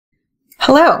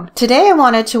Hello! Today I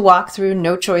wanted to walk through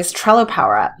Notejoy's Trello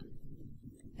Power-Up.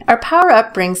 Our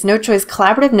Power-Up brings Notejoy's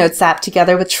collaborative notes app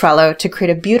together with Trello to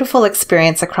create a beautiful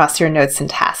experience across your notes and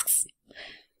tasks.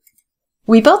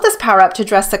 We built this Power-Up to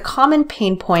address a common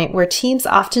pain point where teams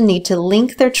often need to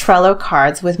link their Trello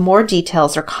cards with more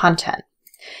details or content.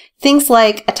 Things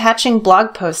like attaching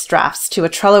blog post drafts to a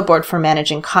Trello board for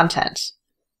managing content,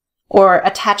 or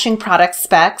attaching product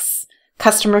specs,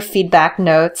 customer feedback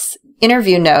notes,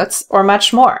 interview notes, or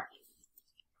much more.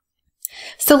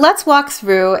 So let's walk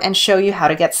through and show you how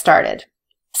to get started.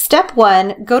 Step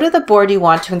 1, go to the board you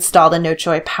want to install the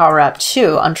Notejoy Power-Up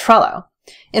to on Trello.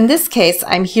 In this case,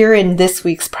 I'm here in this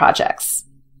week's projects.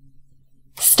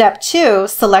 Step 2,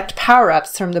 select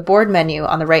Power-Ups from the board menu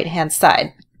on the right-hand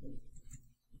side.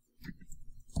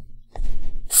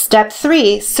 Step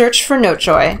 3, search for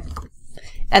Notejoy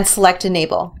and select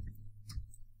Enable.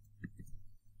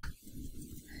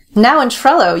 Now in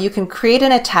Trello, you can create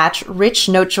and attach rich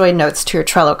Notejoy notes to your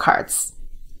Trello cards.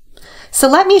 So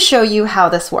let me show you how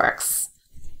this works.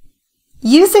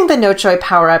 Using the Notejoy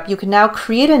Power-Up, you can now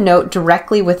create a note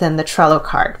directly within the Trello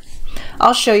card.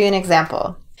 I'll show you an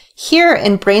example. Here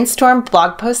in Brainstorm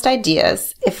Blog Post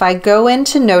Ideas, if I go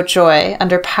into Notejoy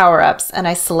under Power-Ups and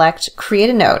I select Create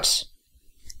a Note,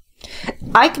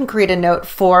 I can create a note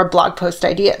for blog post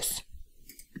ideas.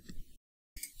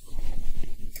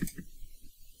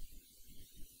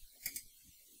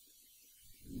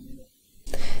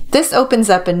 This opens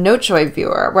up a Notejoy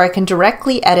viewer where I can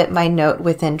directly edit my note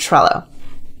within Trello.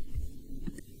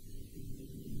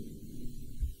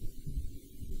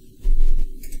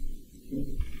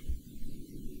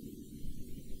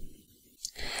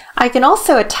 I can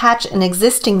also attach an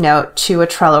existing note to a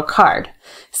Trello card.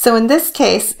 So in this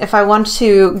case, if I want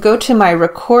to go to my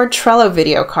Record Trello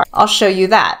video card, I'll show you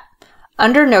that.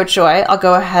 Under Notejoy, I'll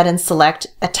go ahead and select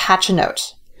Attach a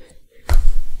Note.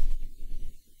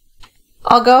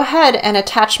 I'll go ahead and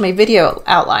attach my video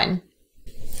outline.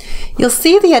 You'll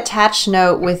see the attached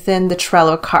note within the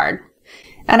Trello card.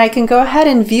 And I can go ahead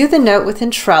and view the note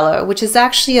within Trello, which is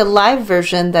actually a live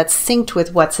version that's synced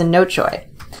with what's in Notejoy.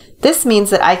 This means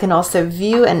that I can also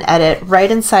view and edit right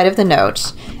inside of the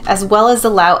note, as well as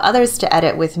allow others to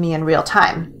edit with me in real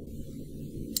time.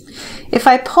 If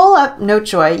I pull up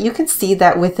Notejoy, you can see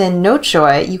that within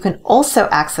Notejoy, you can also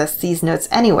access these notes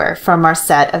anywhere from our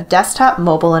set of desktop,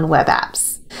 mobile, and web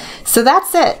apps. So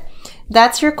that's it.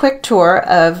 That's your quick tour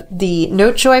of the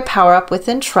Notejoy Power-Up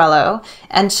within Trello.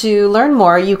 And to learn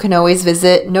more, you can always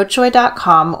visit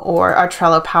notejoy.com or our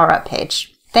Trello Power-Up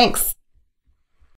page. Thanks.